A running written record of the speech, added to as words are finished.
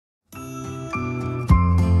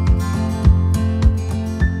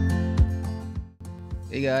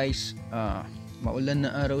Hey guys, maulan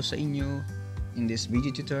na araw sa inyo. In this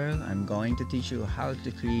video tutorial, I'm going to teach you how to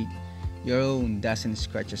create your own dust and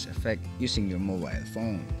scratches effect using your mobile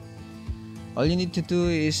phone. All you need to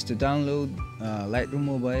do is to download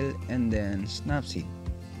Lightroom Mobile and then Snapseed.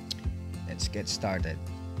 Let's get started.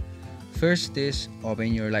 First is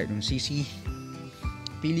open your Lightroom CC.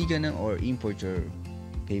 Pili ka ng or import your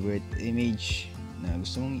favorite image na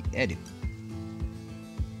gusto mong i-edit.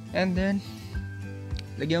 And then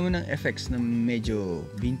lagyan mo ng effects na medyo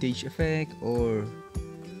vintage effect or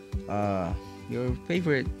your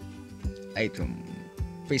favorite item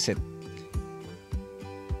preset.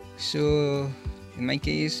 So in my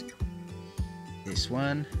case, this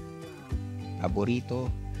one,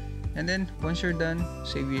 paborito. And then once you're done,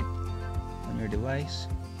 save it on your device.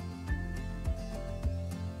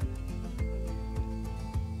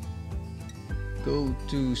 Go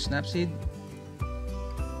to Snapseed,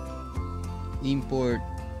 import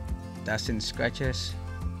dust and scratches.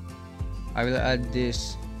 I will add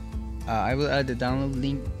this. I will add the download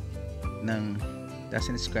link ng dust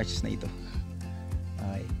and scratches na ito.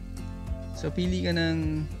 Okay. So pili ka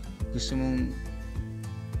ng gusto mong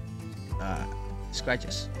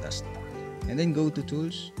scratches, dust, and then go to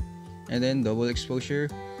tools, and then double exposure,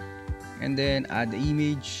 and then add the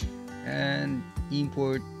image and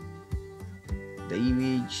import the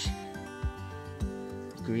image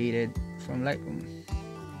created from Lightroom,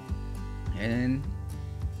 and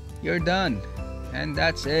you're done. And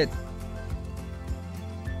that's it.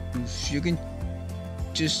 You can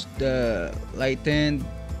just lighten,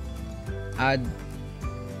 add.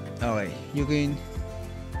 Okay, you can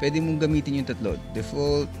pwede mong gamitin yung tatlo,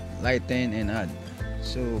 default, lighten, and add.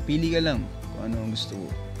 So pili ka lang kung ano ang gusto mo.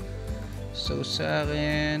 So sa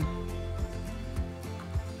akin,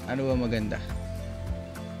 ano ba maganda,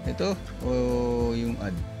 ito o yung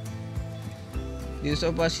add? Dito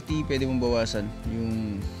sa opacity, pwede mong bawasan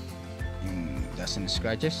yung dust and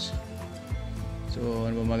scratches. So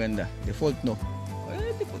ano ba maganda? Default, no?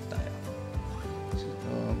 Default tayo. So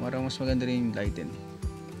marang mas maganda rin yung lighten.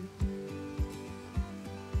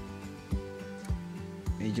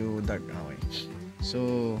 Medyo dark, okay.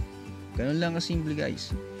 So ganun lang kasimple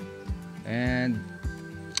guys. And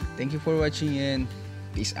thank you for watching and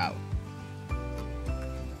peace out.